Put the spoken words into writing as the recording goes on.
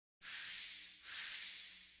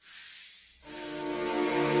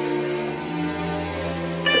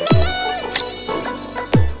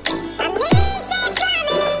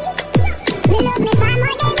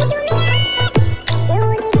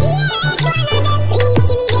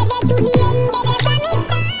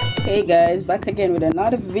Hey guys, back again with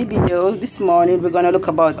another video. This morning we're gonna look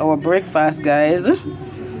about our breakfast, guys.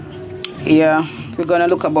 Yeah, we're gonna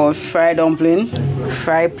look about fried dumpling,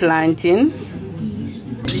 fried plantain,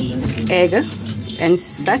 egg and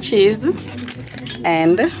sachets,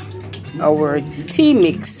 and our tea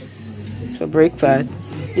mix for breakfast.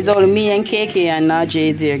 It's only me and KK and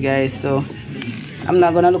Najee here, guys, so I'm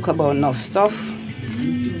not gonna look about enough stuff.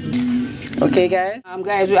 Okay guys,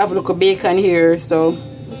 guys, we have a look at bacon here, so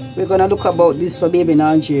we're gonna look about this for baby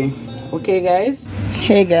Najee. Okay guys.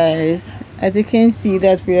 Hey guys, as you can see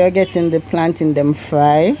that we are getting the planting them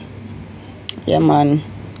fry. Yeah man,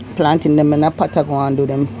 planting them in a pot to go and do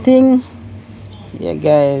them thing. Yeah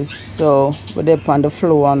guys, so we're up on the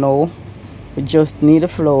flour now. We just need the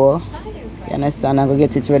flour. You understand? I'm gonna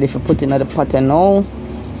get it ready for putting in the pot now.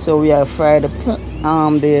 So we are fry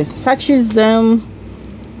the sachets them.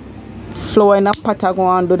 Flour in a pot to go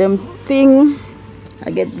and do them thing. I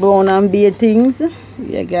get brown and beer things.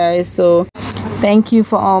 Yeah guys, so thank you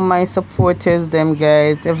for all my supporters, them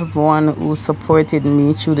guys, everyone who supported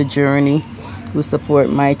me through the journey, who support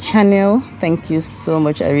my channel. Thank you so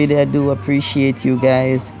much. I really do appreciate you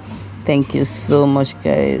guys. Thank you so much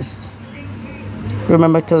guys.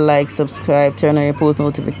 Remember to like, subscribe, turn on your post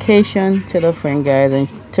notification, tell a friend guys, and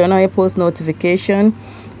turn on your post notification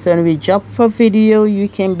so when we drop a video you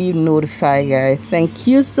can be notified guys. Thank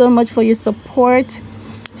you so much for your support.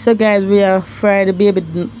 So guys, we are fried the baby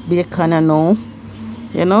bacon now.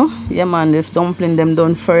 You know, yeah man, this dumpling them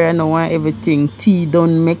done fry now and everything. Tea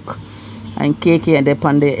done make and cake and they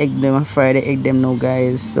pan the egg them, fry the egg them now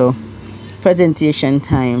guys. So presentation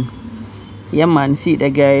time. Yeah man, see that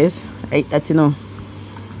guys. I eat that, you know.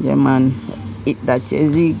 Yeah man, eat that.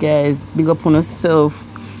 You see guys, big up on yourself.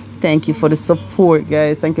 Thank you for the support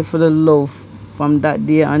guys. Thank you for the love from that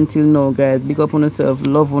day until now guys. Big up on yourself.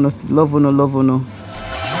 Love on us, love on us, love on us.